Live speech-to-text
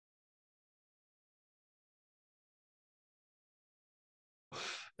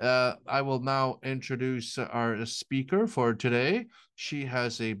I will now introduce our speaker for today. She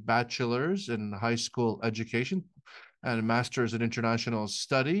has a bachelor's in high school education and a master's in international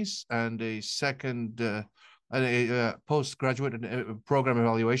studies and a postgraduate in program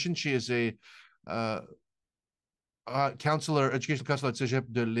evaluation. She is a uh, counselor, educational counselor at Cégep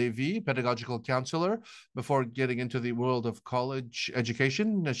de Lévis, pedagogical counselor. Before getting into the world of college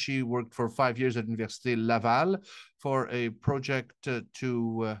education, she worked for 5 years at Université Laval for a project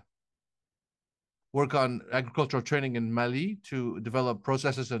to work on agricultural training in Mali to develop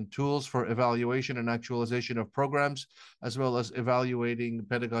processes and tools for evaluation and actualization of programs, as well as evaluating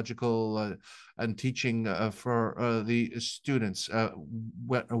pedagogical and teaching for the students. A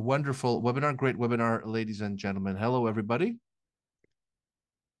wonderful webinar, great webinar, ladies and gentlemen. Hello, everybody.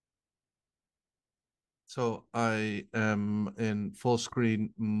 So I am in full screen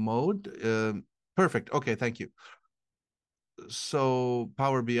mode. Perfect. Okay, thank you. So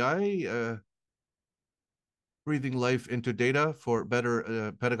Power BI, breathing life into data for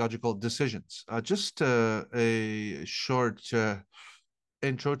better pedagogical decisions. Just a short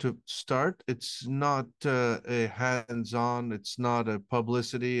intro to start. It's not a hands-on, it's not a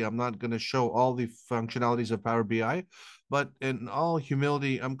publicity. I'm not going to show all the functionalities of Power BI, but in all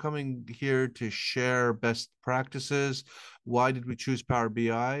humility, I'm coming here to share best practices. Why did we choose Power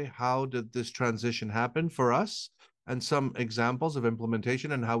BI? How did this transition happen for us? And some examples of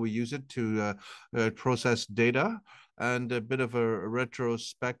implementation and how we use it to process data, and a bit of a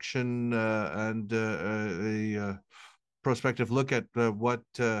retrospection and a prospective look at what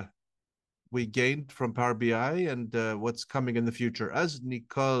we gained from Power BI and what's coming in the future. As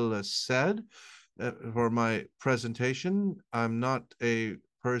Nicole said, for my presentation, I'm not a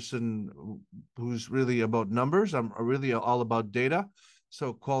person who's really about numbers. I'm really all about data.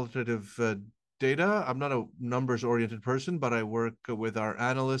 So qualitative data. I'm not a numbers-oriented person, but I work with our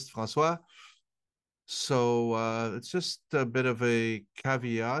analyst, Francois. So it's just a bit of a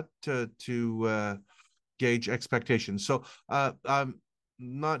caveat to gauge expectations. So I'm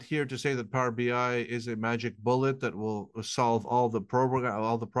not here to say that Power BI is a magic bullet that will solve all the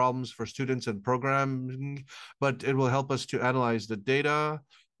problems for students and programming, but it will help us to analyze the data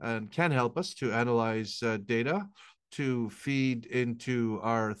and can help us to analyze data to feed into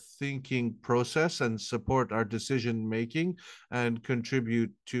our thinking process and support our decision making and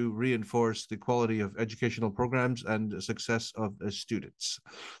contribute to reinforce the quality of educational programs and success of students.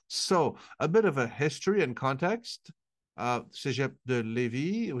 So a bit of a history and context. Cégep de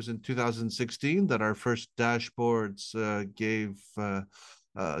Lévis, it was in 2016 that our first dashboards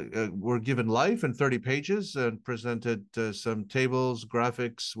were given life in 30 pages and presented some tables,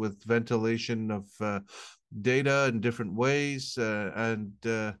 graphics with ventilation of data in different ways. And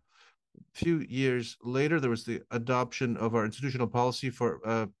few years later, there was the adoption of our institutional policy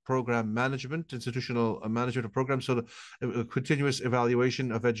for program management, institutional management of programs, so the continuous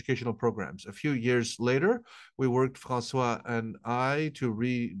evaluation of educational programs. A few years later, we worked, Francois and I, to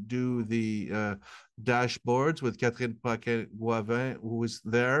redo the dashboards with Catherine Paquet-Guavin, who was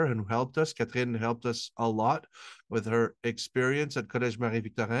there and helped us. Catherine helped us a lot with her experience at Collège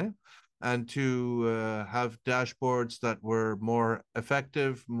Marie-Victorin, and to have dashboards that were more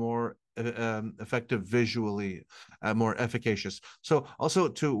effective, more effective visually, more efficacious. So also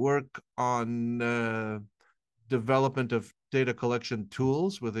to work on development of data collection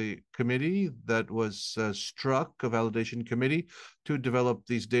tools with a committee that was struck, a validation committee, to develop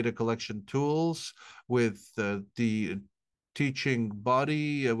these data collection tools with the teaching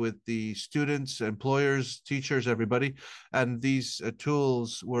body, with the students, employers, teachers, everybody. And these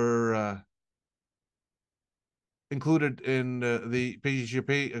tools were included in the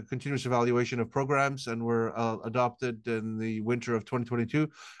PGP continuous evaluation of programs and were adopted in the winter of 2022,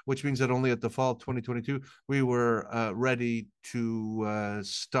 which means that only at the fall of 2022, we were ready to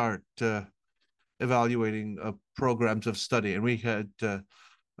start evaluating programs of study. And we had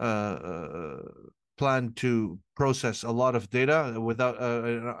planned to process a lot of data without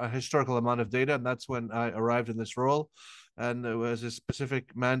a historical amount of data. And that's when I arrived in this role. And there was a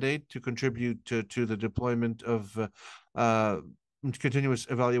specific mandate to contribute to the deployment of continuous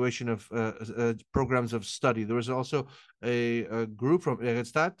evaluation of programs of study. There was also a group from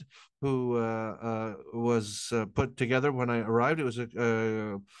Erestat who was put together when I arrived. It was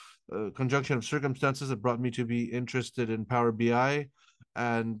a conjunction of circumstances that brought me to be interested in Power BI,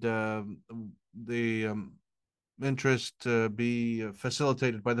 and the interest be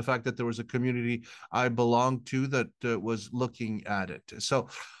facilitated by the fact that there was a community I belonged to that was looking at it. So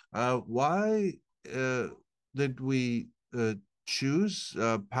why did we choose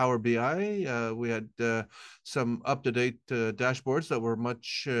Power BI. We had some up-to-date dashboards that were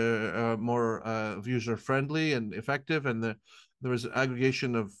much more user-friendly and effective, and there was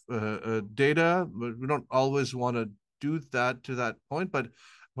aggregation of data. But we don't always want to do that to that point, but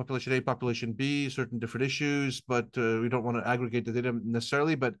population A, population B, certain different issues, but we don't want to aggregate the data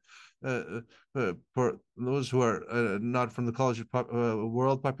necessarily. But for those who are not from the college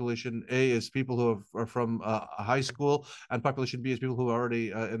world, population A is people who are from a high school, and population B is people who are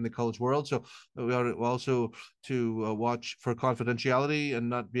already in the college world. So we are also to watch for confidentiality and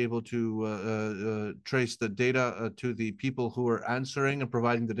not be able to trace the data to the people who are answering and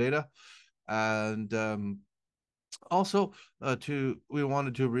providing the data. And also, we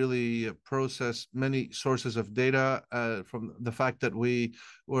wanted to really process many sources of data from the fact that we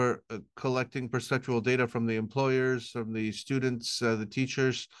were collecting perceptual data from the employers, from the students, the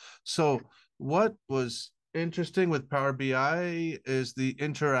teachers. So what was interesting with Power BI is the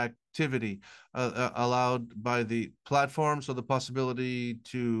interactivity allowed by the platform. So the possibility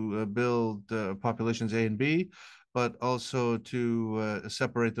to build populations A and B, but also to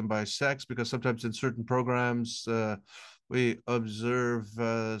separate them by sex, because sometimes in certain programs we observe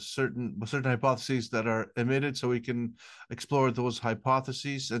certain hypotheses that are emitted, so we can explore those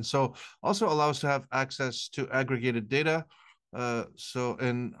hypotheses, and so also allows to have access to aggregated data. So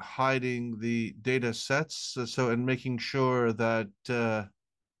in hiding the data sets, so in making sure that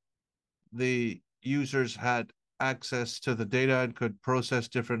the users had access to the data and could process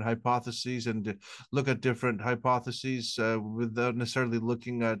different hypotheses and look at different hypotheses without necessarily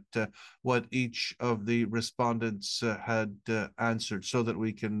looking at what each of the respondents had answered, so that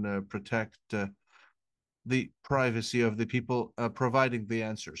we can protect the privacy of the people providing the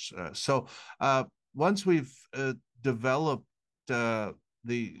answers. So once we've developed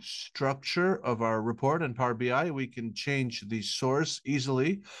the structure of our report in Power BI, we can change the source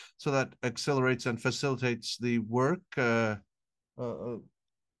easily, so that accelerates and facilitates the work for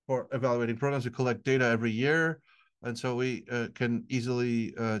evaluating programs. We collect data every year, and so we can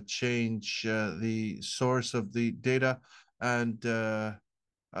easily change the source of the data and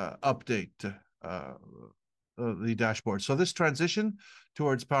update the dashboard. So this transition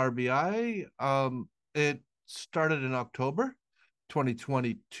towards Power BI, it started in October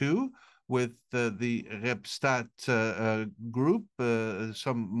 2022 with the RepStat group,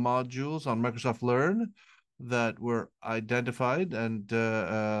 some modules on Microsoft Learn that were identified and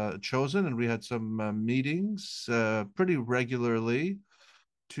chosen, and we had some meetings pretty regularly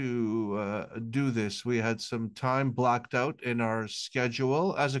to do this. We had some time blocked out in our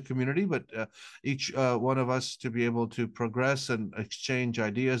schedule as a community, but each one of us to be able to progress and exchange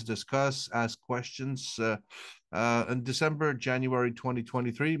ideas, discuss, ask questions. In December, January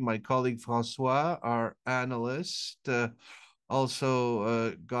 2023, my colleague Francois, our analyst,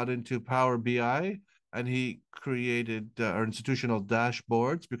 also got into Power BI, and he created our institutional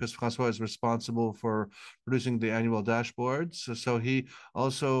dashboards, because Francois is responsible for producing the annual dashboards. So he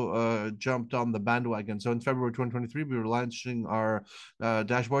also jumped on the bandwagon. So in February 2023, we were launching our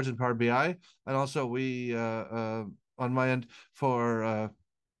dashboards in Power BI, and also we, on my end, for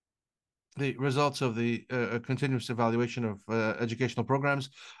the results of the continuous evaluation of educational programs,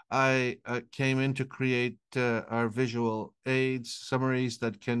 I came in to create our visual aids, summaries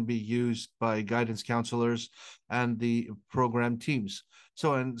that can be used by guidance counselors and the program teams.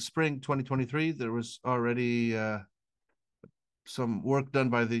 So in spring 2023, there was already some work done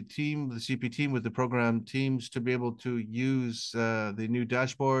by the team, the CP team, with the program teams to be able to use the new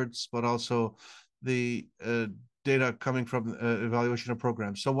dashboards, but also the data coming from evaluation of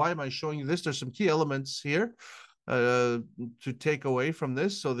programs. So why am I showing you this? There's some key elements here to take away from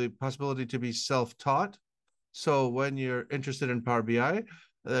this. So the possibility to be self-taught. So when you're interested in Power BI,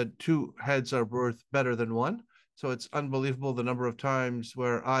 two heads are worth better than one. So it's unbelievable the number of times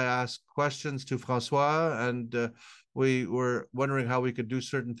where I asked questions to Francois, and we were wondering how we could do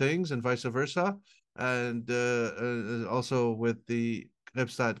certain things, and vice versa. And also with the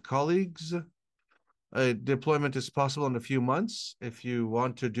RepStat colleagues, a deployment is possible in a few months. If you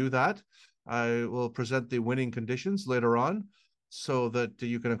want to do that, I will present the winning conditions later on, so that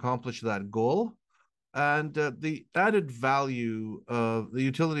you can accomplish that goal. And the added value of the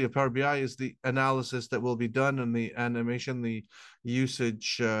utility of Power BI is the analysis that will be done, and the animation, the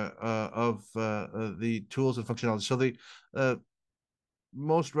usage of the tools and functionality. So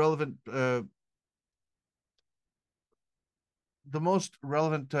the most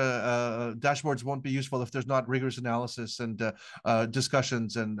relevant dashboards won't be useful if there's not rigorous analysis and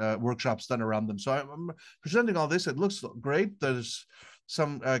discussions and workshops done around them. So I'm presenting all this. It looks great. There's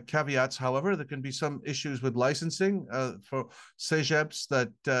some caveats. However, there can be some issues with licensing for Cégeps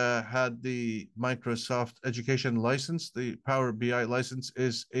that had the Microsoft Education license. The Power BI license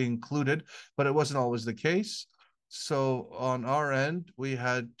is included, but it wasn't always the case. So on our end, we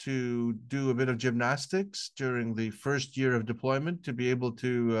had to do a bit of gymnastics during the first year of deployment to be able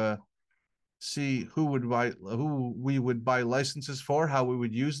to see who we would buy licenses for, how we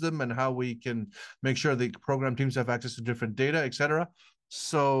would use them, and how we can make sure the program teams have access to different data, etc.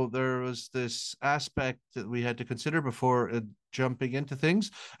 So there was this aspect that we had to consider before jumping into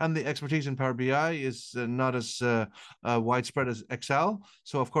things, and the expertise in Power BI is not as widespread as Excel.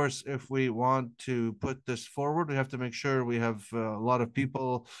 So of course, if we want to put this forward, we have to make sure we have a lot of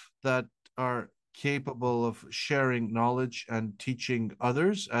people that are capable of sharing knowledge and teaching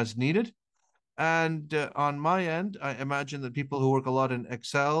others as needed. And on my end, I imagine that people who work a lot in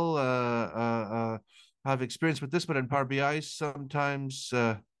Excel have experience with this, but in Power BI, sometimes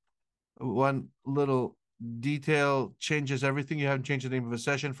one little detail changes everything. You haven't changed the name of a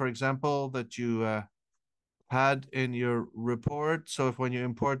session, for example, that you had in your report. So if when you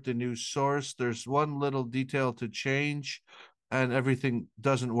import the new source, there's one little detail to change and everything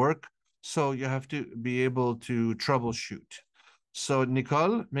doesn't work. So you have to be able to troubleshoot. So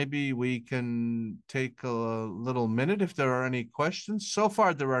Nicole, maybe we can take a little minute if there are any questions. So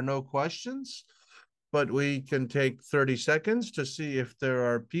far, there are no questions, but we can take 30 seconds to see if there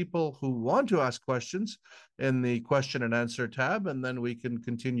are people who want to ask questions in the question and answer tab, and then we can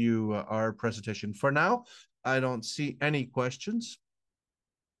continue our presentation. For now, I don't see any questions.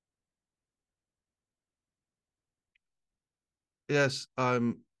 Yes,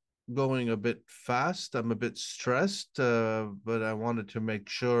 I'm going a bit fast. I'm a bit stressed, but I wanted to make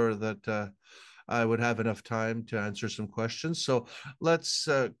sure that I would have enough time to answer some questions. So let's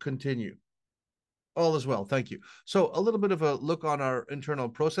continue. All is well, thank you. So a little bit of a look on our internal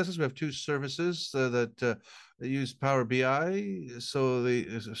processes. We have two services that use Power BI. So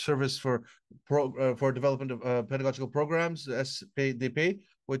the service for development of pedagogical programs, SDP,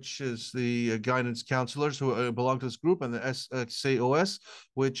 which is the guidance counselors who belong to this group, and the SCOS,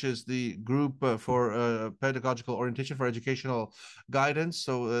 which is the group for pedagogical orientation for educational guidance.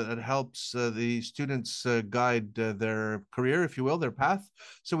 So it helps the students guide their career, if you will, their path.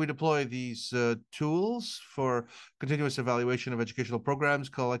 So we deploy these tools for continuous evaluation of educational programs,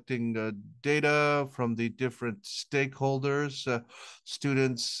 collecting data from the different stakeholders,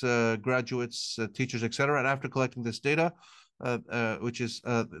 students, graduates, teachers, etc. And after collecting this data, which is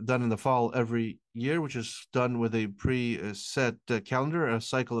done in the fall every year, which is done with a pre-set calendar, a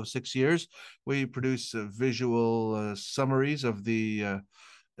cycle of 6 years. We produce visual summaries of the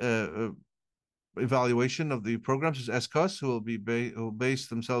evaluation of the programs as SCOS, who will base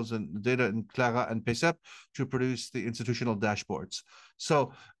themselves in data in Clara and PCEP to produce the institutional dashboards.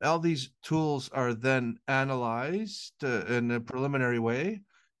 So all these tools are then analyzed in a preliminary way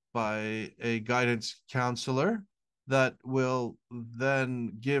by a guidance counselor that will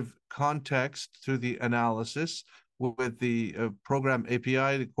then give context to the analysis with the program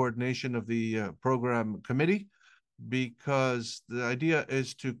API, the coordination of the program committee, because the idea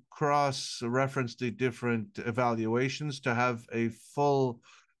is to cross-reference the different evaluations to have a full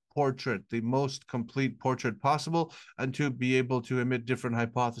portrait, the most complete portrait possible, and to be able to emit different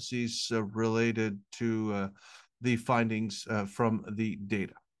hypotheses related to the findings from the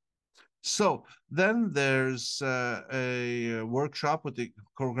data. So then there's a workshop with the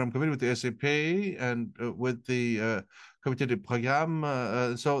program committee, with the SAP, and with the Comité de Programme.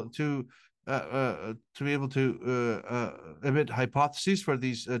 So to be able to emit hypotheses for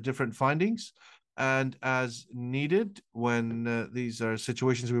these different findings, and as needed, when these are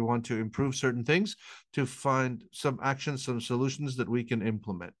situations we want to improve certain things, to find some actions, some solutions that we can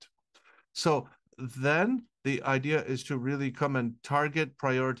implement. So then the idea is to really come and target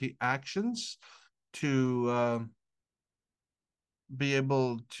priority actions to be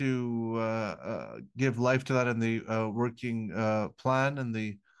able to give life to that in the working plan, and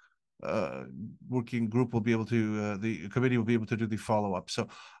the working group will be able to, the committee will be able to do the follow-up. So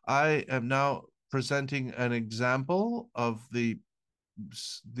I am now presenting an example of the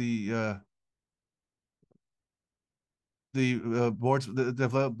boards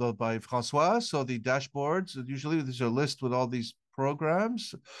developed by Francois. So the dashboards, usually there's a list with all these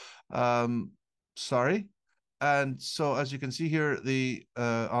programs. Sorry. And so as you can see here, the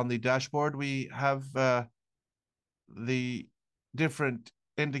on the dashboard, we have the different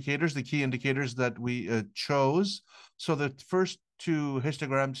indicators, the key indicators that we chose. So the first two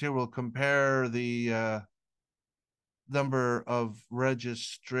histograms here will compare the number of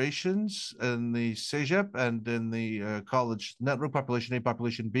registrations in the Cégep and in the college network, population A,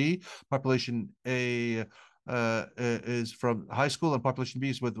 population B. Population A is from high school, and population B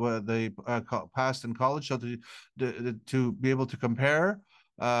is with what they passed in college. So to be able to compare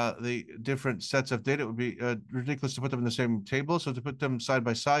the different sets of data, it would be ridiculous to put them in the same table. So to put them side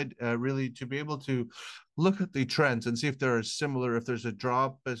by side, really to be able to look at the trends and see if they're similar, if there's a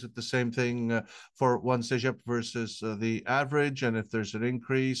drop, is it the same thing for one Cégep versus the average, and if there's an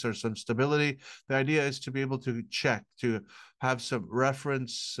increase or some stability. The idea is to be able to check, to have some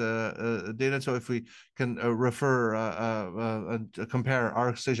reference data. So if we can refer and compare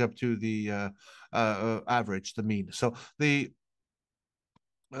our Cégep to the average, the mean. So the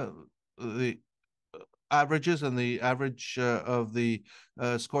averages and the average of the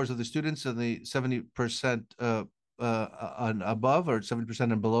scores of the students and the 70% and above, or 70%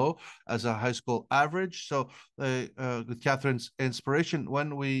 and below, as a high school average. So with Catherine's inspiration,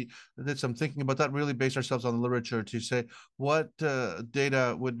 when we did some thinking about that, really based ourselves on the literature to say what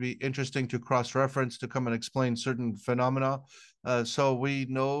data would be interesting to cross-reference to come and explain certain phenomena. So we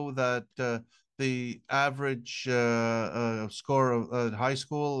know that the average score of high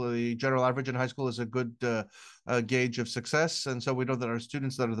school, the general average in high school, is a good gauge of success. And so we know that our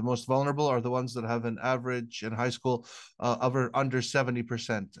students that are the most vulnerable are the ones that have an average in high school of under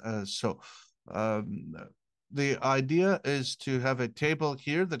 70%. The idea is to have a table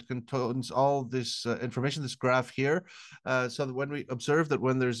here that contains all this information, this graph here, so that when we observe that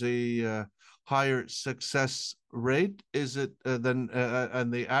when there's a higher success rate, is it then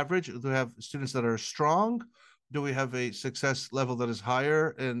and the average, do we have students that are strong? Do we have a success level that is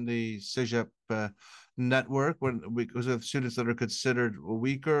higher in the Cégep network because we have students that are considered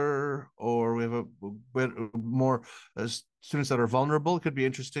weaker, or we have more students that are vulnerable? It could be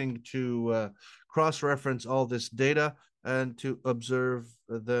interesting to cross-reference all this data and to observe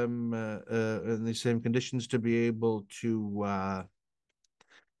them in the same conditions to be able to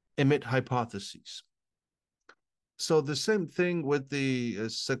emit hypotheses. So the same thing with the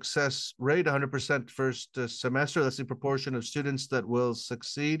success rate, 100% first semester. That's the proportion of students that will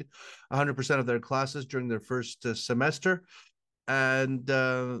succeed 100% of their classes during their first semester. And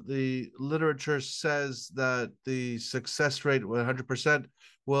the literature says that the success rate, 100%,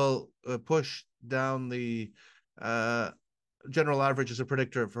 will push down the general average as a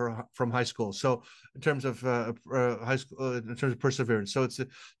predictor from high school. So in terms of high school, in terms of perseverance. So it's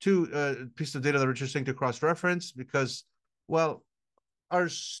two pieces of data that are interesting to cross-reference because, well, our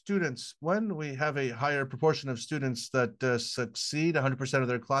students, when we have a higher proportion of students that succeed 100% of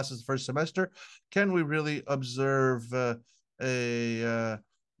their classes the first semester, can we really observe a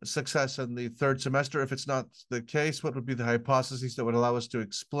success in the third semester? If it's not the case, what would be the hypotheses that would allow us to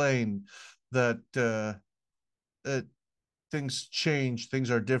explain that things change,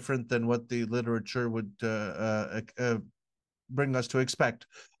 things are different than what the literature would bring us to expect?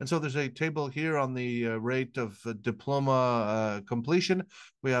 And so there's a table here on the rate of diploma completion.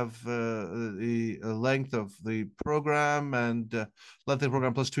 We have the length of the program and length of the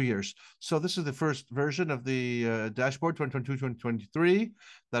program plus 2 years. So this is the first version of the dashboard 2022-2023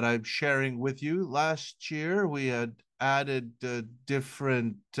 that I'm sharing with you. Last year, we had added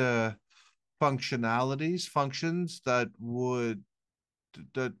different functions that wouldn't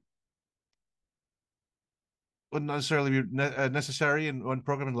necessarily be necessary in one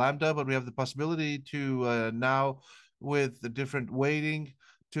program in Lambda, but we have the possibility to now, with the different weighting,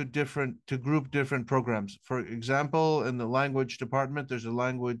 to group different programs. For example, in the language department, there's a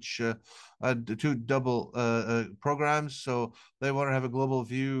language two double programs, so they want to have a global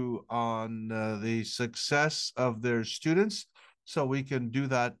view on the success of their students. So we can do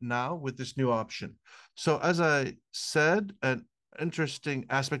that now with this new option. So as I said, an interesting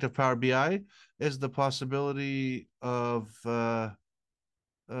aspect of Power BI is the possibility of, for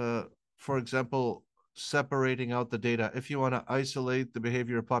example, separating out the data. If you want to isolate the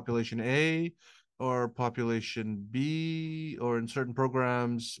behavior of population A or population B, or in certain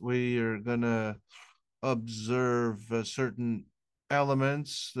programs, we are going to observe certain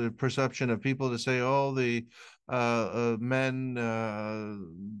elements, the perception of people to say, oh, the men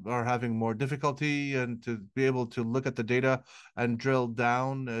are having more difficulty, and to be able to look at the data and drill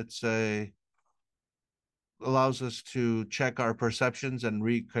down, allows us to check our perceptions and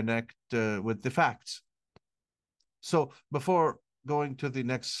reconnect with the facts. So before going to the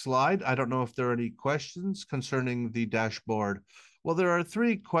next slide, I don't know if there are any questions concerning the dashboard. Well, there are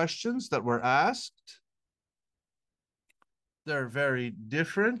 3 questions that were asked. They're very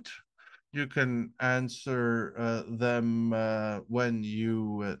different. You can answer them when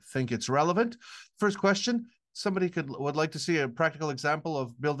you think it's relevant. First question, somebody would like to see a practical example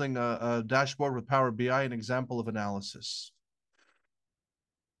of building a dashboard with Power BI, an example of analysis.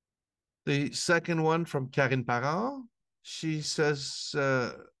 The second one from Karine Parent, she says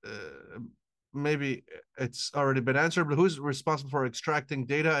maybe it's already been answered, but who's responsible for extracting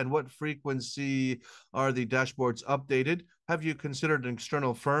data and what frequency are the dashboards updated? Have you considered an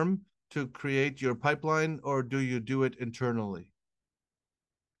external firm to create your pipeline, or do you do it internally?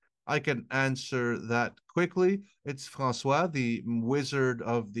 I can answer that quickly. It's Francois, the wizard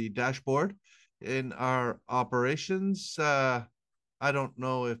of the dashboard. In our operations, I don't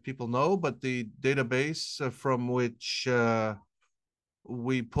know if people know, but the database from which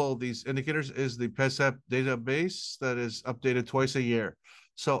we pull these indicators is the PESEP database that is updated twice a year.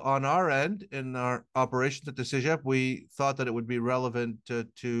 So on our end, in our operations at the Cégep, we thought that it would be relevant to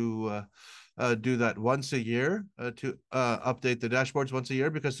do that once a year, to update the dashboards once a year,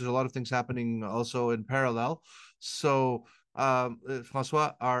 because there's a lot of things happening also in parallel. So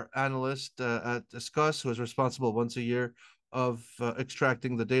Francois, our analyst at Discuss, who is responsible once a year of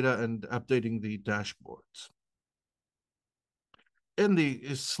extracting the data and updating the dashboards. In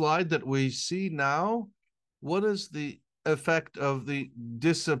the slide that we see now, what is the effect of the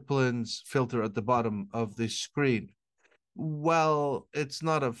disciplines filter at the bottom of the screen? Well, it's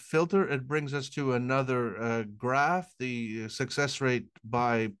not a filter. It brings us to another graph, the success rate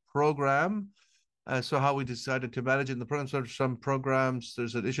by program. So how we decided to manage in the programs. So some programs,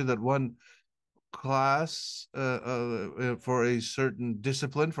 there's an issue that one class for a certain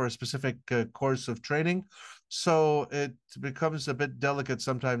discipline, for a specific course of training. So it becomes a bit delicate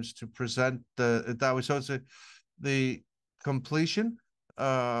sometimes to present it that way. So it's the completion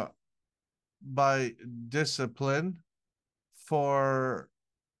by discipline for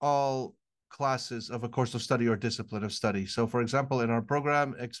all classes of a course of study or discipline of study. So for example, in our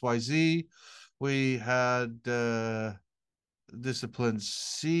program XYZ, we had discipline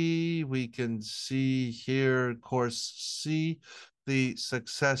C. We can see here course C, the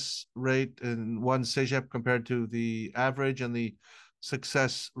success rate in one Cégep compared to the average, and the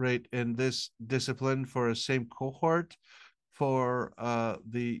success rate in this discipline for a same cohort for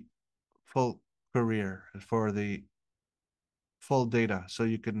the full career, for the full data. So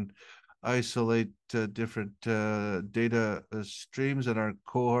you can isolate different data streams in our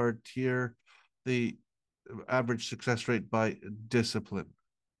cohort here, the average success rate by discipline.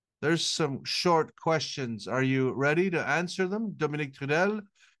 There's some short questions. Are you ready to answer them? Dominique Trudel,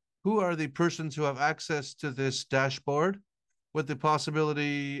 who are the persons who have access to this dashboard, with the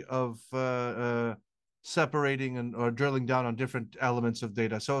possibility of separating or drilling down on different elements of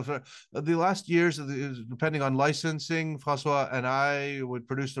data? So for the last years, depending on licensing, Francois and I would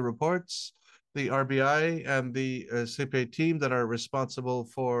produce the reports, the RBI and the CP team that are responsible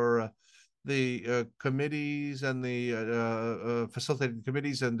for the committees and the facilitating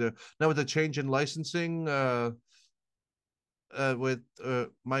committees, and now with the change in licensing with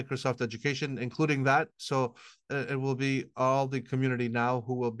Microsoft Education, including that. So it will be all the community now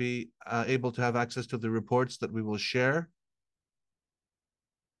who will be able to have access to the reports that we will share.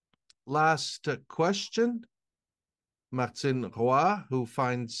 Last question. Martine Roy, who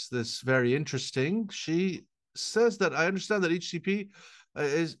finds this very interesting. She says that I understand that each CP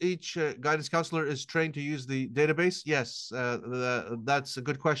each guidance counselor is trained to use the database. Yes, that's a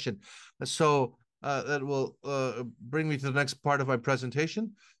good question. So that will bring me to the next part of my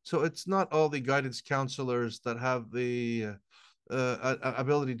presentation. So it's not all the guidance counselors that have the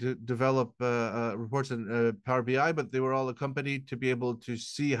ability to develop reports in Power BI, but they were all accompanied to be able to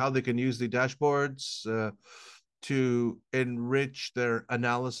see how they can use the dashboards to enrich their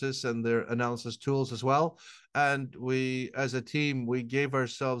analysis and their analysis tools as well. And we, as a team, we gave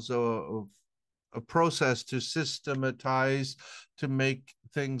ourselves a process to systematize, to make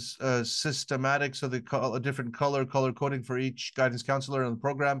things systematic. So they call a different color coding for each guidance counselor in the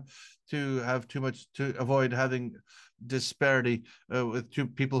program, to have to avoid having disparity with two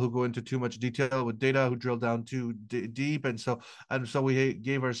people who go into too much detail with data, who drill down too deep. And so we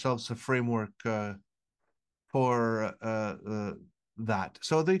gave ourselves a framework for that.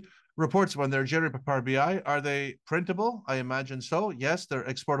 So the reports, when they're generated by Power BI, are they printable? I imagine so. Yes, they're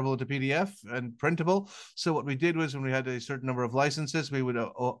exportable into PDF and printable. So what we did was, when we had a certain number of licenses, we would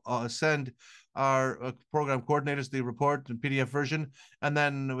send our program coordinators the report in PDF version, and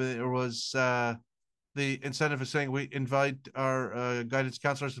then there was the incentive is saying we invite our guidance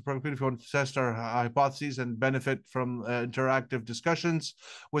counselors to the program if you want to test our hypotheses and benefit from interactive discussions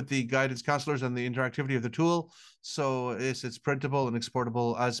with the guidance counselors and the interactivity of the tool. So it's printable and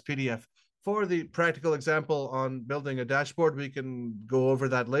exportable as PDF. for the practical example on building a dashboard, we can go over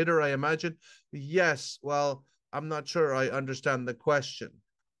that later, I imagine. Yes, well, I'm not sure I understand the question.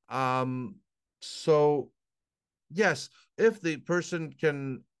 Um, so yes, if the person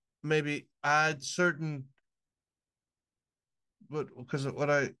can maybe add certain, but because what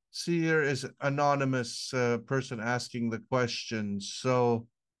I see here is anonymous person asking the question. So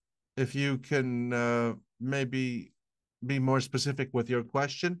if you can maybe be more specific with your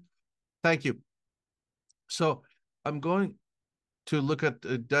question. Thank you. So I'm going to look at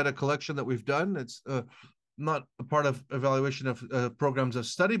the data collection that we've done. It's not a part of evaluation of programs of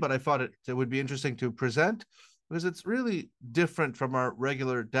study, but I thought it would be interesting to present because it's really different from our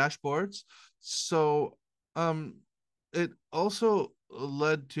regular dashboards. So um, it also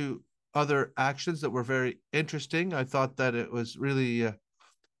led to other actions that were very interesting. I thought that it was really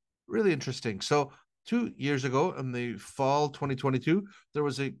interesting. So 2 years ago, in the fall 2022, there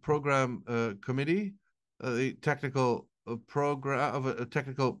was a program committee, the technical program of a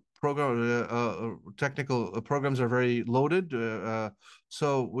technical program. Technical programs are very loaded,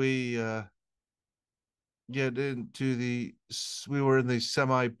 so we get into the. We were in the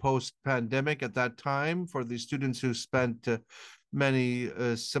semi-post pandemic at that time for the students who spent many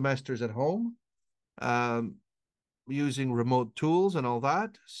semesters at home. Um, Using remote tools and all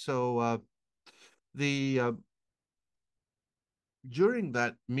that. So the during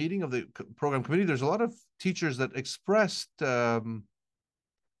that meeting of the program committee, there's a lot of teachers that expressed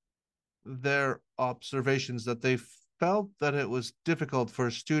their observations that they felt that it was difficult for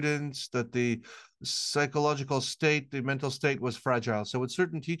students, that the psychological state, the mental state was fragile. So with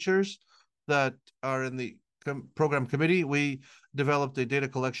certain teachers that are in the program committee, we developed a data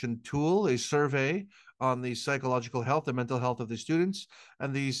collection tool, a survey on the psychological health and mental health of the students.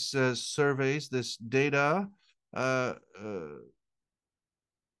 And these surveys, this data, uh, uh,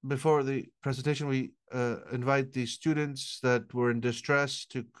 before the presentation, we invite the students that were in distress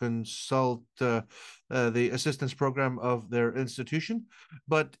to consult the assistance program of their institution.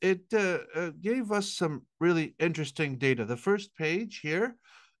 But it gave us some really interesting data. The first page here,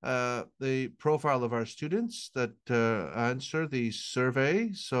 the profile of our students that answer the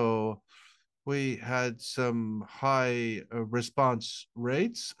survey. So we had some high response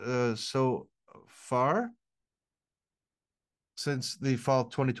rates so far since the fall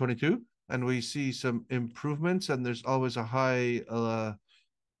 2022, and we see some improvements, and there's always a high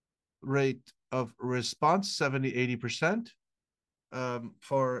rate of response, 70-80%.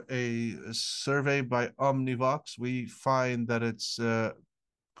 For a survey by Omnivox, we find that it's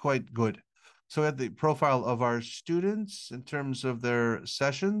quite good. So we had the profile of our students in terms of their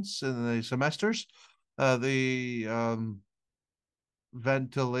sessions in the semesters, the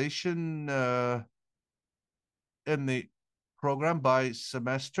ventilation in the program by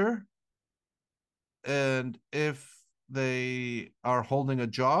semester, and if they are holding a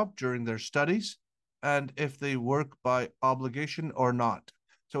job during their studies, and if they work by obligation or not.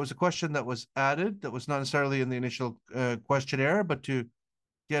 So it was a question that was added that was not necessarily in the initial questionnaire, but to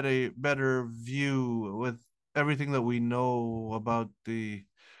get a better view with everything that we know about the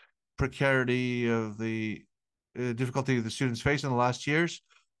precarity of the difficulty the students face in the last years.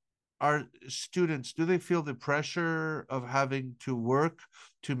 Our students, do they feel the pressure of having to work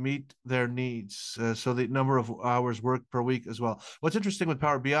to meet their needs? So the number of hours worked per week as well. What's interesting with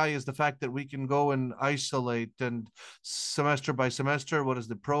Power BI is the fact that we can go and isolate and semester by semester, what is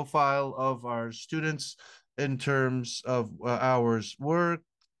the profile of our students in terms of hours worked,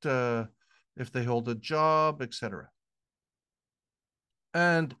 if they hold a job, etc.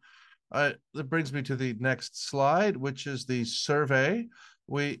 And that brings me to the next slide, which is the survey.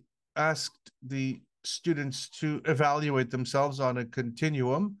 We asked the students to evaluate themselves on a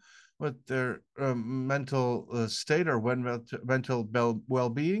continuum with their mental state or when mental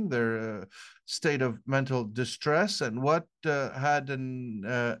well-being, their state of mental distress, and what had an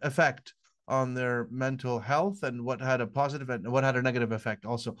effect on their mental health, and what had a positive and what had a negative effect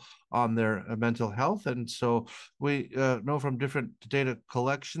also on their mental health. And so we know from different data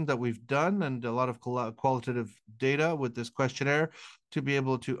collection that we've done and a lot of qualitative data with this questionnaire to be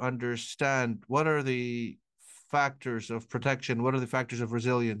able to understand what are the factors of protection, what are the factors of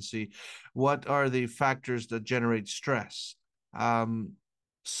resiliency, what are the factors that generate stress.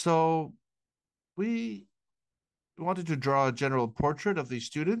 So we wanted to draw a general portrait of these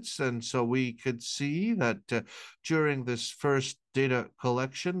students, and so we could see that during this first data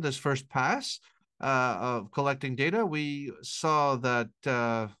collection, this first pass of collecting data, we saw that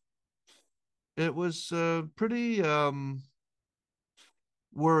it was pretty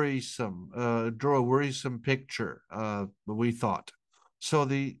worrisome, draw a worrisome picture, we thought. So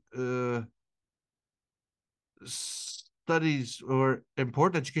the studies were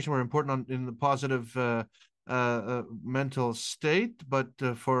important, education were important in the positive mental state, but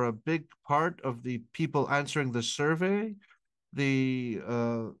for a big part of the people answering the survey, the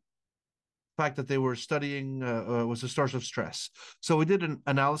fact that they were studying was a source of stress. So we did an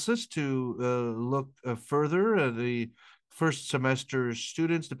analysis to look further at the first semester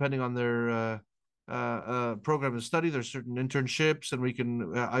students, depending on their program of study. There's certain internships, and we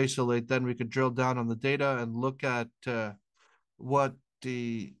can isolate. Then we could drill down on the data and look at what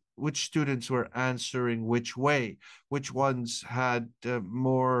the which students were answering which way, which ones had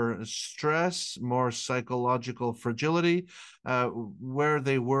more stress, more psychological fragility, where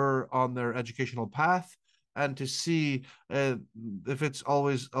they were on their educational path, and to see if it's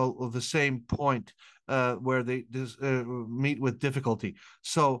always the same point where they meet with difficulty.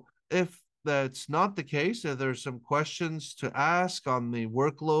 So if that's not the case, there's some questions to ask on the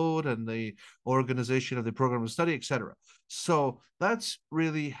workload and the organization of the program of study, etc. So that's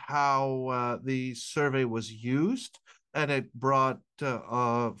really how the survey was used, and it brought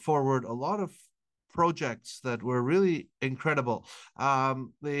forward a lot of projects that were really incredible.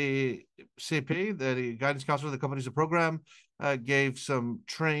 The CP, the guidance counselor that accompanies the program, gave some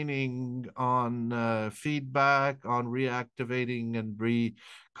training on feedback, on reactivating and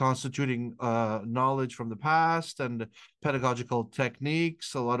reconstituting knowledge from the past, and pedagogical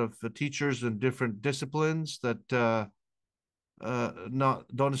techniques. A lot of teachers in different disciplines that not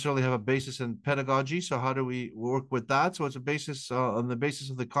don't necessarily have a basis in pedagogy. So how do we work with that? So it's a basis on the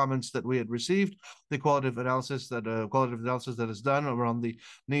basis of the comments that we had received, the qualitative analysis that is done around the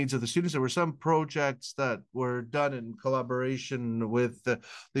needs of the students. There were some projects that were done in collaboration with the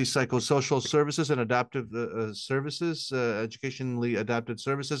psychosocial services and adaptive services, educationally adapted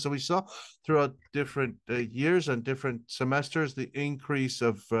services. So we saw throughout different years and different semesters the increase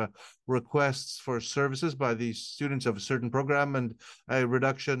of requests for services by the students of a certain program, and a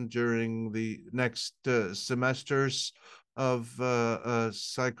reduction during the next semesters of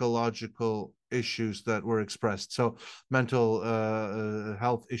psychological issues that were expressed. So mental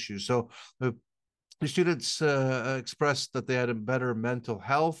health issues. So the students expressed that they had a better mental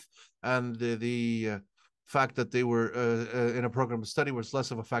health, and the fact that they were in a program of study was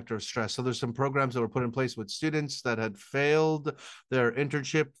less of a factor of stress. So there's some programs that were put in place with students that had failed their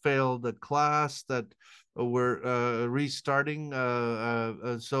internship, failed a class, that were restarting.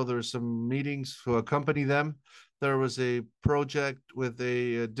 So there's some meetings to accompany them. There was a project with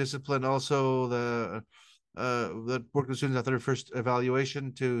a discipline also, that worked with students after their first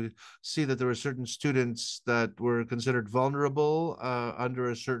evaluation, to see that there were certain students that were considered vulnerable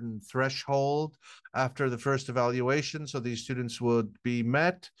under a certain threshold after the first evaluation. So these students would be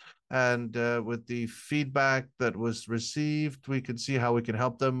met, and with the feedback that was received, we could see how we can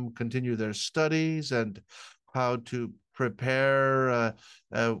help them continue their studies, and how to prepare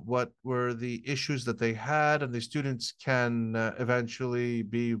what were the issues that they had, and the students can eventually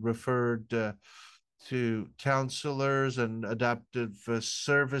be referred to counselors and adaptive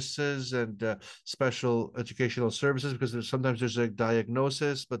services and special educational services, because sometimes there's a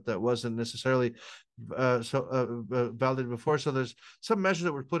diagnosis, but that wasn't necessarily validated before. So there's some measures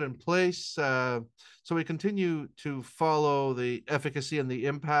that were put in place. So we continue to follow the efficacy and the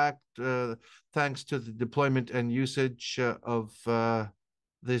impact, thanks to the deployment and usage of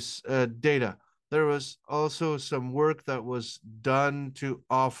this data. There was also some work that was done to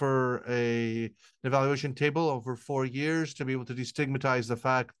offer an evaluation table over 4 years, to be able to destigmatize the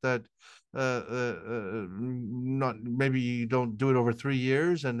fact that not maybe you don't do it over 3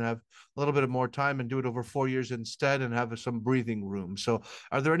 years, and have a little bit of more time and do it over 4 years instead, and have some breathing room. So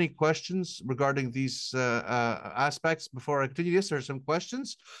are there any questions regarding these aspects before I continue? Yes, there are some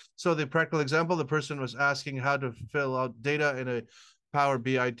questions. So the practical example, the person was asking how to fill out data in a Power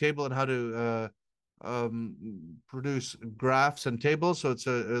BI table, and how to produce graphs and tables. So it's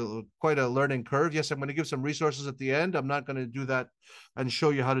quite a learning curve. Yes, I'm going to give some resources at the end. I'm not going to do that and show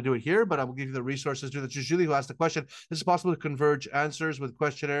you how to do it here, but I will give you the resources to that. Usually who asked the question, is it possible to converge answers with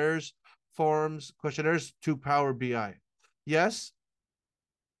questionnaires to Power BI? Yes.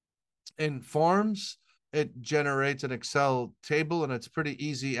 In forms, it generates an Excel table, and it's pretty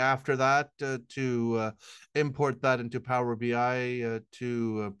easy after that to import that into Power BI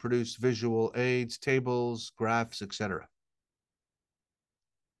to produce visual aids, tables, graphs, etc.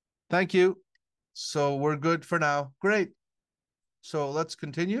 Thank you. So we're good for now. Great. So let's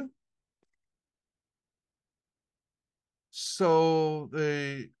continue. So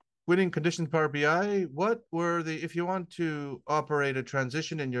the winning conditions Power BI, what were the, if you want to operate a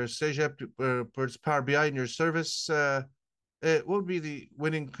transition in your Cégep towards Power BI in your service, what would be the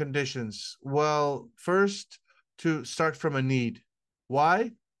winning conditions? Well, first, to start from a need.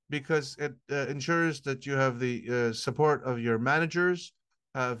 Why? Because it ensures that you have the support of your managers,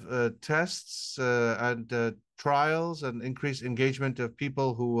 have tests and trials, and increase engagement of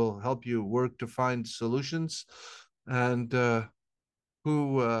people who will help you work to find solutions, and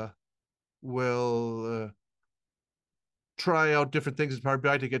who will try out different things in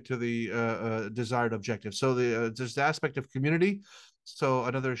PowerBI to get to the desired objective. So there's the aspect of community. So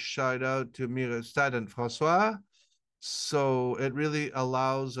another shout out to Mirestad and Francois. So it really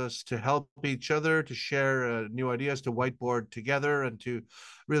allows us to help each other, to share new ideas, to whiteboard together, and to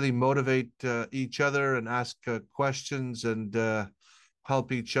really motivate each other and ask questions, and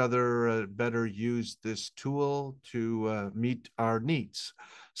help each other better use this tool to meet our needs.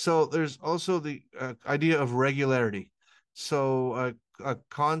 So there's also the idea of regularity. So a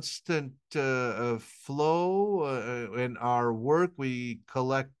constant flow in our work. We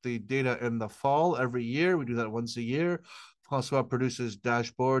collect the data in the fall every year. We do that once a year. Francois produces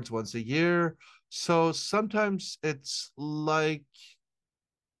dashboards once a year. So sometimes it's like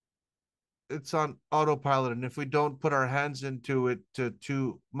it's on autopilot, and if we don't put our hands into it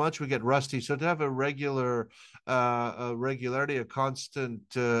too much, we get rusty. So to have a regularity, a constant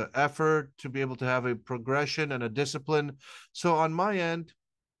effort, to be able to have a progression and a discipline. So on my end,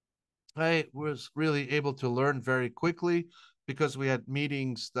 I was really able to learn very quickly because we had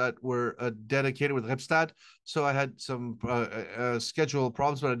meetings that were dedicated with Repstad. So I had some schedule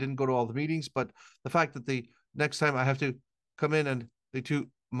problems, but I didn't go to all the meetings. But the fact that the next time I have to come in and the two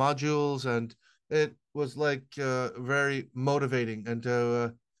modules, and it was like very motivating, and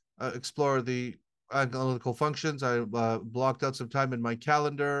to explore the analytical functions. I blocked out some time in my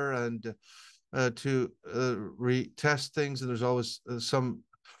calendar, and to retest things. And there's always some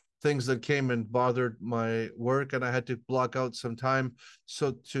things that came and bothered my work, and I had to block out some time so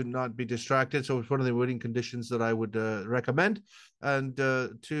to not be distracted. So it's one of the winning conditions that I would recommend. And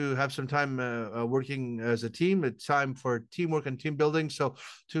to have some time working as a team. It's time for teamwork and team building. So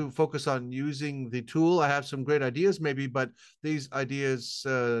to focus on using the tool. I have some great ideas maybe, but these ideas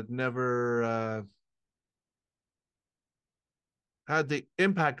never had the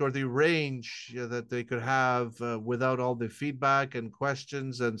impact or the range that they could have without all the feedback and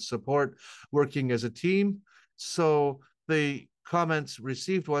questions and support working as a team. So the comments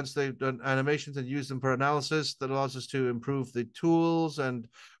received once they've done animations and used them for analysis, that allows us to improve the tools and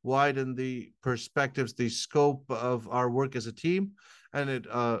widen the perspectives, the scope of our work as a team. And it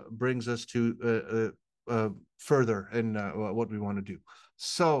brings us to further in what we want to do.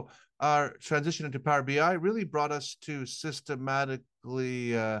 So our transition into Power BI really brought us to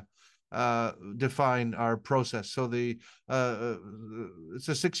systematically define our process. So it's a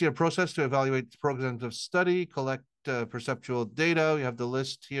 6-year process to evaluate programs of study, collect perceptual data. We have the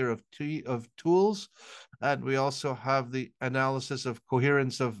list here of tools, and we also have the analysis of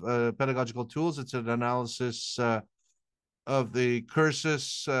coherence of pedagogical tools. It's an analysis of the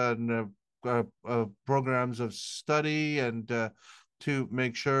cursus and programs of study, and to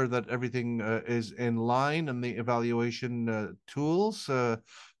make sure that everything is in line, and the evaluation tools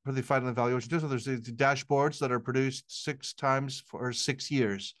for the final evaluation tools. So there's the dashboards that are produced 6 times for 6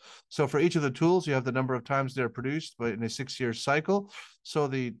 years. So for each of the tools, you have the number of times they're produced, but in a 6-year cycle. So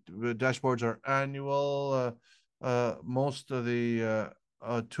the dashboards are annual. Most of the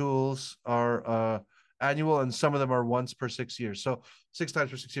tools are annual, and some of them are once per 6 years. So 6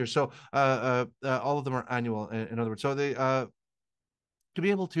 times per 6 years. So all of them are annual. In other words, so they to be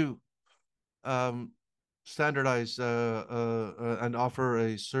able to um, standardize and offer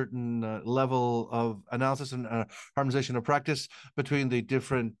a certain level of analysis and harmonization of practice between the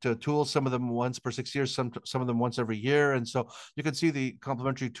different tools. Some of them once per 6 years, some of them once every year. And so you can see the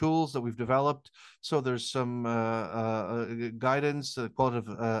complementary tools that we've developed. So there's some guidance,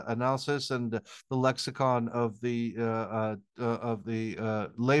 qualitative analysis, and the lexicon of the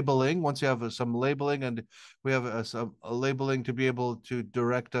labeling. Once you have some labeling, and we have some labeling to be able to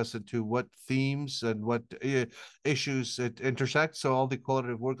direct us into what themes and what issues it intersects. So all the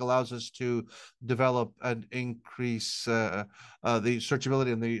qualitative work allows us to develop and increase the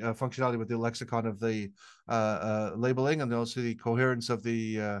searchability and the functionality with the lexicon of the labeling, and also the coherence of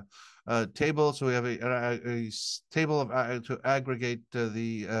the table. So we have a table of to aggregate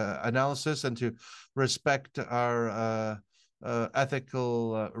the analysis and to respect our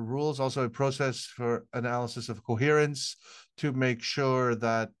ethical rules. Also a process for analysis of coherence to make sure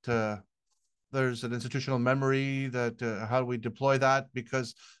that there's an institutional memory that how do we deploy that,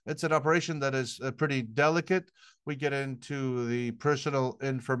 because it's an operation that is pretty delicate. We get into the personal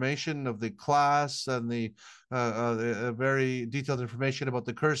information of the class and the very detailed information about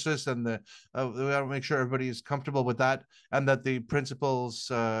the cursus, and we want to make sure everybody is comfortable with that, and that the principles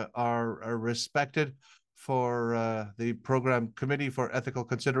are respected for the program committee for ethical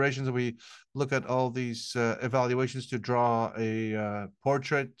considerations. We look at all these evaluations to draw a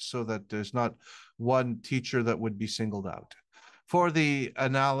portrait so that there's not one teacher that would be singled out. For the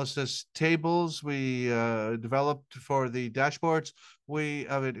analysis tables we developed for the dashboards, we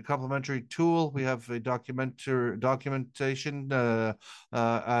have a complementary tool. We have a documentation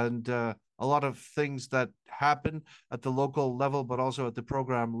and a lot of things that happen at the local level, but also at the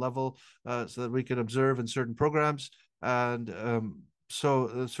program level, so that we can observe in certain programs. And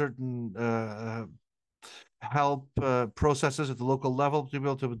so certain help processes at the local level to be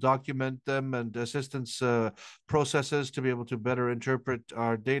able to document them, and assistance processes to be able to better interpret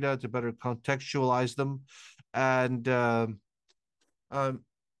our data, to better contextualize them. And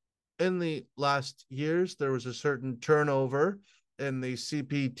in the last years, there was a certain turnover in the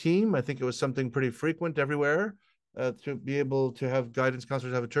CP team. I think it was something pretty frequent everywhere. To be able to have guidance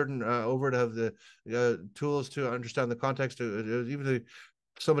counselors have a turn over, to have the tools to understand the context, to even the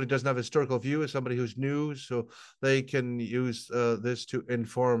somebody doesn't have a historical view, as somebody who's new, so they can use this to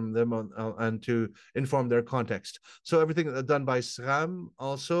inform them on and to inform their context. So everything done by SRAM,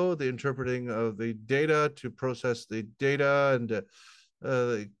 also the interpreting of the data to process the data, and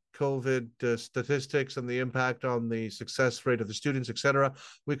the COVID statistics and the impact on the success rate of the students, etc.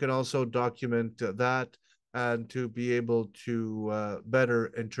 We can also document that, and to be able to better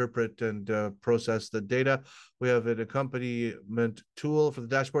interpret and process the data. We have an accompaniment tool for the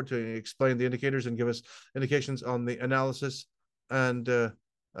dashboard to explain the indicators and give us indications on the analysis, and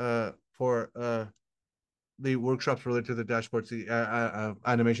for the workshops related to the dashboards, the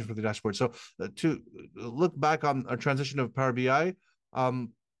animation for the dashboard. So to look back on our transition of Power BI,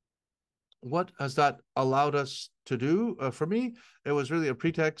 what has that allowed us to do? For me, it was really a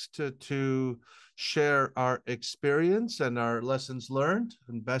pretext to share our experience and our lessons learned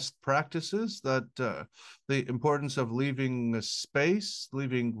and best practices, that the importance of leaving space,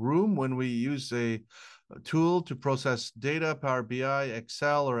 leaving room when we use a tool to process data, Power BI,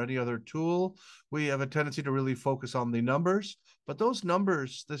 Excel, or any other tool. We have a tendency to really focus on the numbers, but those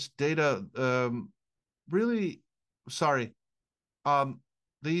numbers, this data, really, sorry,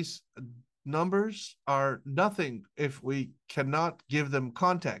 these numbers are nothing if we cannot give them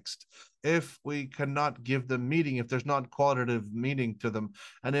context, if we cannot give them meaning, if there's not qualitative meaning to them,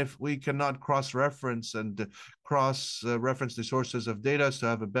 and if we cannot cross-reference and cross-reference the sources of data to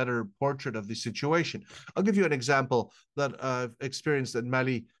have a better portrait of the situation. I'll give you an example that I've experienced in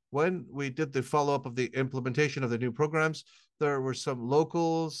Mali. When we did the follow-up of the implementation of the new programs, there were some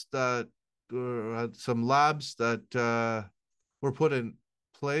locals that had some labs that were put in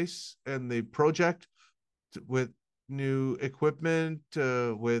place in the project with new equipment,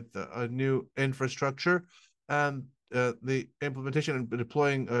 with a new infrastructure, and the implementation and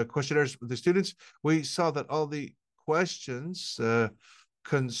deploying questionnaires with the students. We saw that all the questions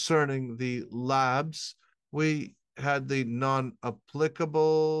concerning the labs, we had the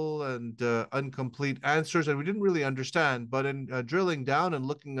non-applicable and incomplete answers, and we didn't really understand. But in drilling down and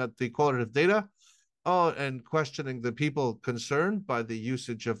looking at the qualitative data, and questioning the people concerned by the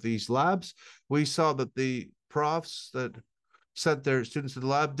usage of these labs, we saw that the profs that sent their students to the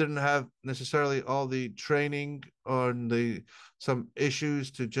lab didn't have necessarily all the training on some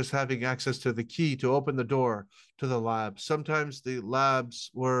issues to just having access to the key to open the door to the lab. Sometimes the labs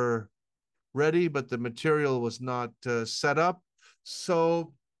were ready, but the material was not set up.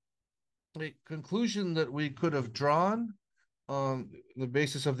 So the conclusion that we could have drawn on the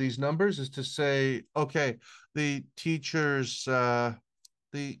basis of these numbers is to say, okay, the teachers,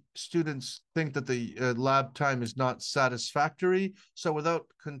 the students think that the lab time is not satisfactory. So without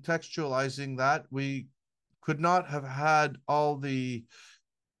contextualizing that, we could not have had all the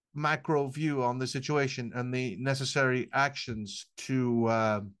macro view on the situation and the necessary actions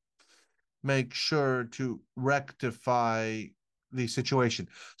to make sure to rectify the situation.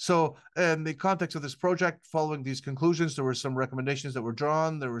 So in the context of this project, following these conclusions, there were some recommendations that were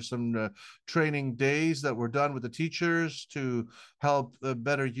drawn. There were some training days that were done with the teachers to help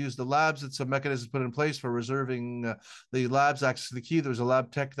better use the labs, and some mechanisms put in place for reserving the labs access to the key. There was a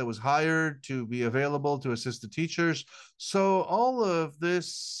lab tech that was hired to be available to assist the teachers. So all of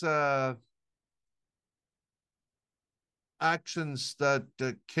this actions that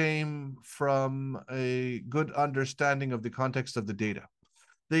came from a good understanding of the context of the data.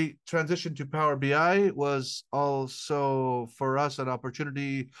 The transition to Power BI was also for us an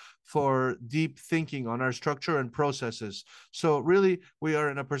opportunity for deep thinking on our structure and processes. So really, we are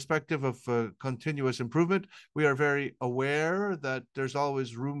in a perspective of continuous improvement. We are very aware that there's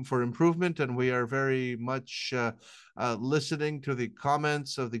always room for improvement, and we are very much listening to the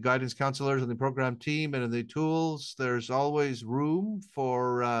comments of the guidance counselors and the program team and in the tools. There's always room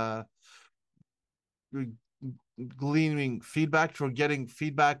for gleaning feedback, for getting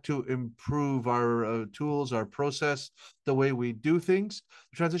feedback to improve our tools, our process, the way we do things.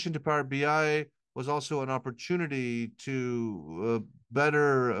 The transition to Power BI was also an opportunity to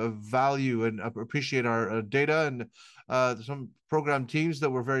better value and appreciate our data, and some program teams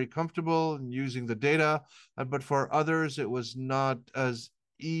that were very comfortable in using the data, but for others it was not as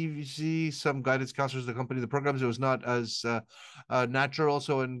easy. Some guidance counselors, the company, the programs, it was not as natural.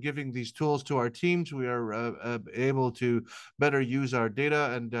 So in giving these tools to our teams, we are able to better use our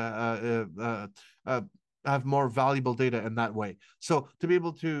data and have more valuable data in that way. So to be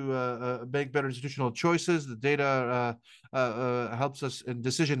able to make better institutional choices, the data helps us in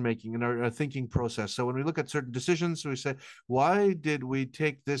decision making in our thinking process. So when we look at certain decisions, we say, why did we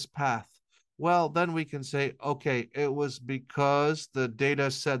take this path? Well, then we can say, okay, it was because the data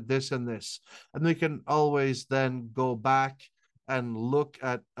said this and this. And we can always then go back and look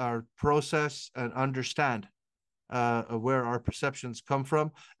at our process and understand where our perceptions come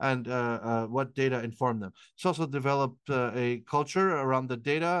from and what data inform them. It's also developed a culture around the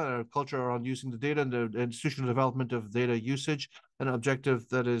data, a culture around using the data, and the institutional development of data usage, an objective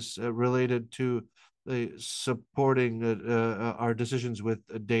that is related to the supporting our decisions with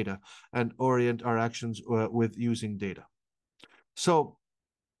data and orient our actions with using data. So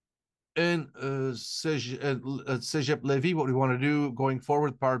in Cégep Lévis, what we want to do going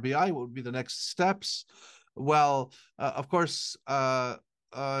forward, Power BI, what would be the next steps? Well, of course,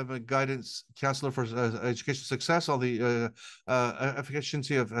 I'm a guidance counselor for education success. All the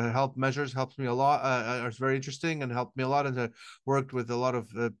efficiency of help measures helps me a lot. It's very interesting and helped me a lot. And I worked with a lot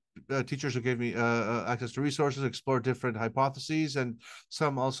of teachers who gave me access to resources, explore different hypotheses, and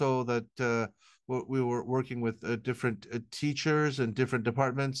some also that we were working with different teachers and different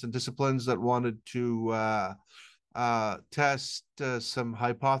departments and disciplines that wanted to test some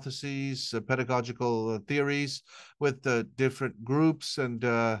hypotheses, pedagogical theories with different groups. And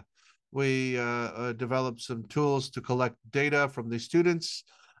we developed some tools to collect data from the students.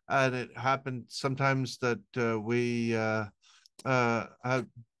 And it happened sometimes that we had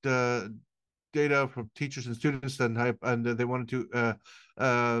data from teachers and students, and they wanted to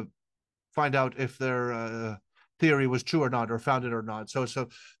find out if their theory was true or not, or founded or not. So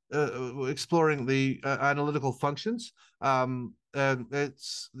exploring the analytical functions. And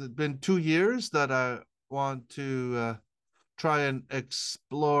it's been 2 years that I want to try and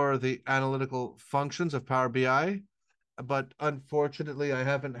explore the analytical functions of Power BI, but unfortunately, I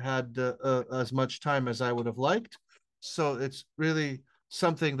haven't had as much time as I would have liked. So it's really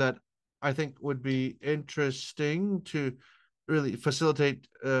something that I think would be interesting to really facilitate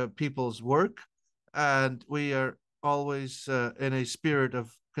people's work. And we are always in a spirit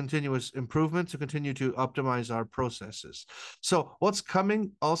of continuous improvement to continue to optimize our processes. So what's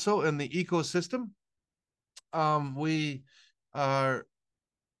coming also in the ecosystem? We are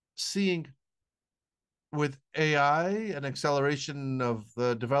seeing with AI an acceleration of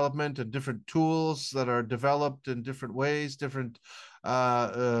the development and different tools that are developed in different ways, different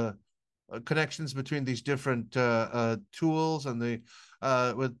connections between these different tools, and the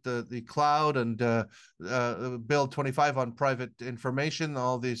with the cloud and Bill 25 on private information,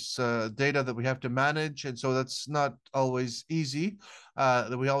 all this data that we have to manage. And so that's not always easy.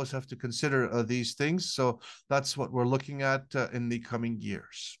 That we always have to consider these things. So that's what we're looking at in the coming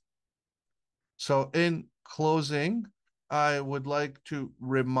years. So in closing, I would like to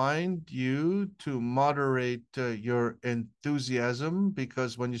remind you to moderate your enthusiasm,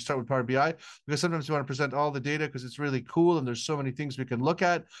 because when you start with Power BI, because sometimes you want to present all the data because it's really cool and there's so many things we can look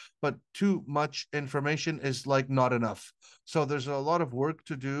at, but too much information is like not enough. So there's a lot of work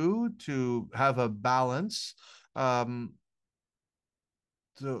to do to have a balance. So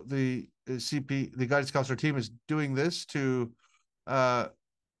the the guidance counselor team is doing this to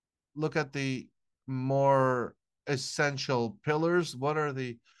look at the more essential pillars. What are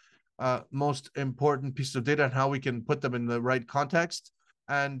the most important pieces of data and how we can put them in the right context?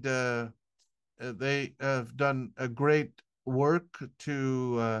 And they have done a great work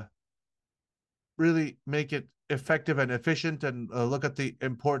to really make it effective and efficient, and look at the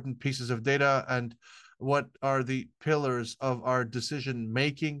important pieces of data and what are the pillars of our decision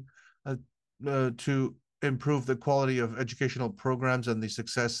making to improve the quality of educational programs and the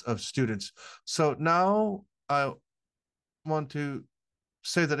success of students. So now I want to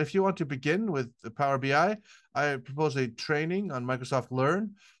say that if you want to begin with the Power BI, I propose a training on Microsoft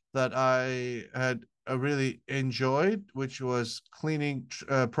Learn that I had really enjoyed, which was cleaning,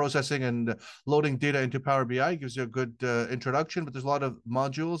 processing, and loading data into Power BI. It gives you a good introduction, but there's a lot of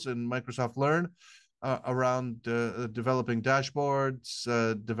modules in Microsoft Learn around developing dashboards,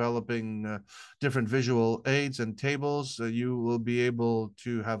 developing different visual aids and tables. You will be able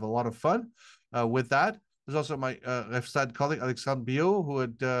to have a lot of fun with that. There's also my Refstad colleague, Alexandre Bio, who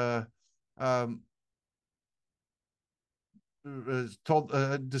had um, helped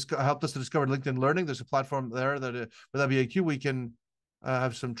us to discover LinkedIn Learning. There's a platform there that with ABAQ we can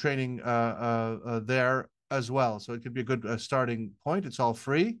have some training there as well. So it could be a good starting point. It's all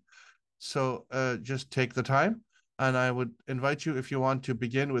free. So just take the time. And I would invite you, if you want to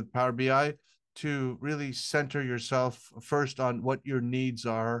begin with Power BI, to really center yourself first on what your needs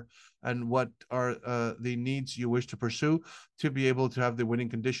are and what are the needs you wish to pursue to be able to have the winning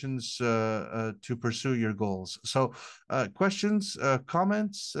conditions to pursue your goals. So questions,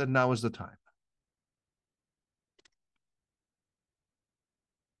 comments, and now is the time.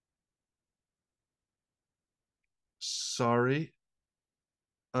 Sorry.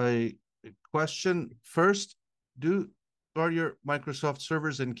 A question first. Are your Microsoft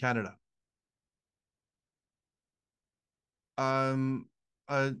servers in Canada?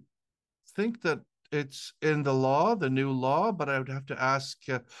 I think that it's in the law, the new law, but I would have to ask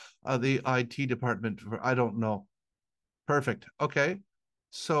the IT department. I don't know. Perfect. Okay.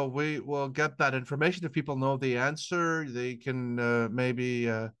 So we will get that information. If people know the answer, they can maybe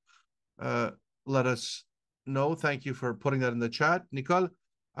uh, let us know. Thank you for putting that in the chat. Nicole,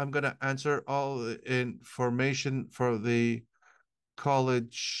 I'm going to answer all the information for the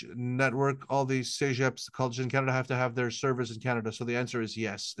college network. All these Cégeps, the colleges in Canada, have to have their servers in Canada. So the answer is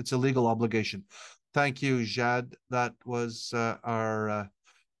yes. It's a legal obligation. Thank you, Jad. That was our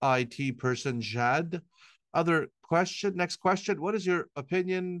IT person, Jad. Other question, next question. What is your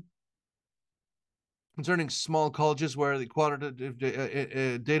opinion concerning small colleges where the quantitative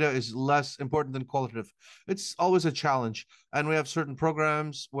data is less important than qualitative? It's always a challenge. And we have certain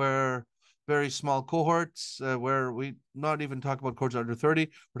programs where very small cohorts where we not even talk about cohorts under 30,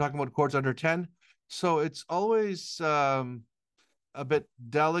 we're talking about cohorts under 10. So it's always a bit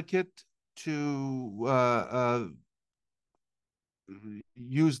delicate to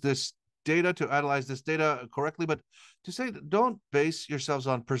use this data to analyze this data correctly, but to say don't base yourselves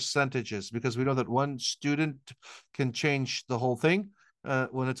on percentages, because we know that one student can change the whole thing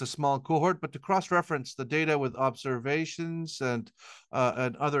when it's a small cohort, but to cross-reference the data with observations and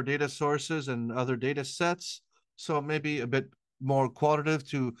other data sources and other data sets. So maybe a bit more qualitative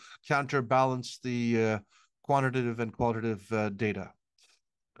to counterbalance the quantitative and qualitative data.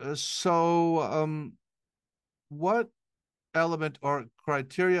 What element or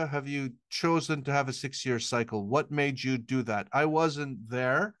criteria have you chosen to have a 6-year cycle? What made you do that? I wasn't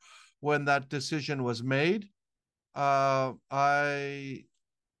there when that decision was made. I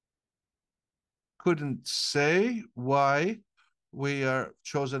couldn't say why we are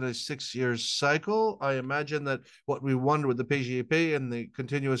chosen a 6-year cycle. I imagine that what we wanted with the PGAP and the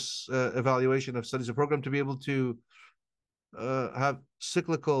continuous evaluation of studies of program to be able to have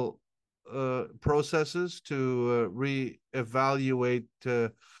cyclical processes to re-evaluate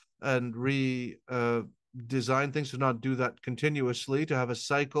and redesign things, to not do that continuously, to have a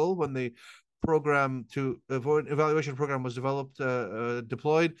cycle when the program to avoid evaluation program was developed,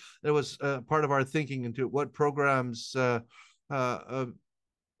 deployed. There was part of our thinking into what programs uh,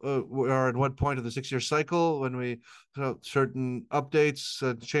 we are at what point of the 6-year cycle when we certain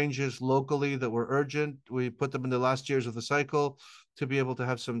updates, changes locally that were urgent. We put them in the last years of the cycle to be able to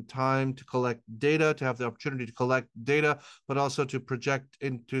have some time to collect data, to have the opportunity to collect data, but also to project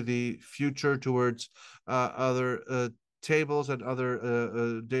into the future towards other tables and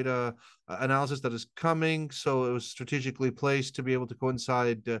other data analysis that is coming. So it was strategically placed to be able to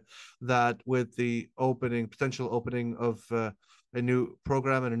coincide that with the potential opening of a new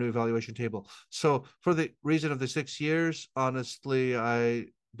program and a new evaluation table. So for the reason of the 6 years, honestly, I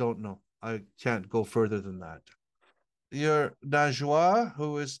don't know. I can't go further than that. Your Najwa,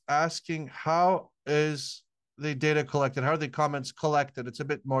 who is asking how is the data collected? How are the comments collected? It's a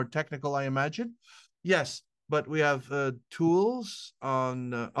bit more technical, I imagine. Yes, but we have tools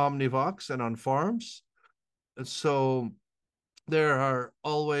on Omnivox and on Forms. So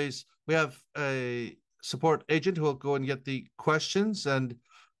we have a support agent who will go and get the questions and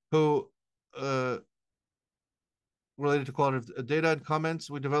who related to quality of data and comments.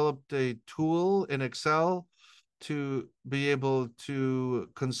 We developed a tool in Excel to be able to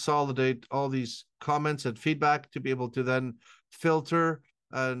consolidate all these comments and feedback to be able to then filter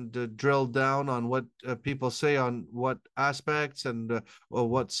and drill down on what people say on what aspects and or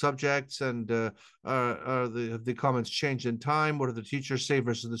what subjects and are the comments changed in time? What do the teachers say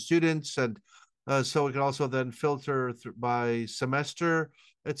versus the students? And so we can also then filter by semester.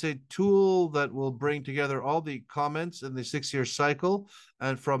 It's a tool that will bring together all the comments in the 6-year cycle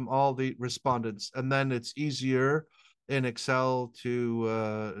and from all the respondents. And then it's easier in Excel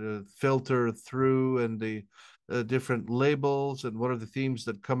to filter through and the different labels and what are the themes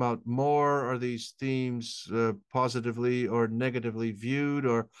that come out more. Are these themes positively or negatively viewed,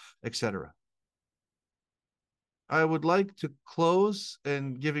 or etc.? I would like to close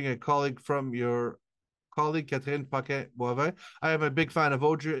in giving a colleague from your colleague, Catherine Paquet-Boivin. I am a big fan of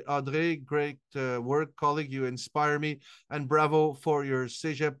Audrey. Great work, colleague. You inspire me. And bravo for your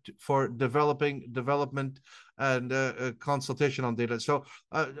Cégep for development and consultation on data. So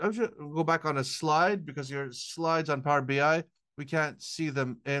I'm just go back on a slide because your slides on Power BI, we can't see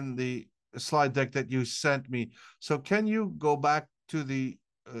them in the slide deck that you sent me. So can you go back to the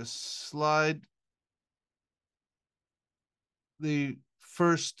slide, the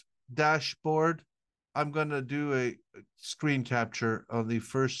first dashboard? I'm going to do a screen capture of the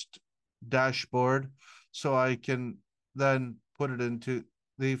first dashboard so I can then put it into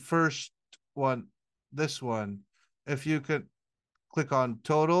the first one, this one. If you could click on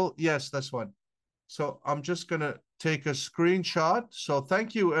total, yes, this one. So I'm just going to take a screenshot. So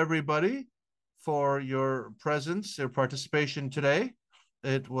thank you, everybody, for your presence, your participation today.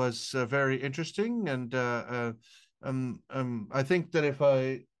 It was very interesting. And I think that if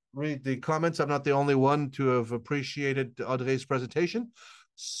I read the comments, I'm not the only one to have appreciated Audrey's presentation.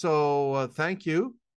 So thank you.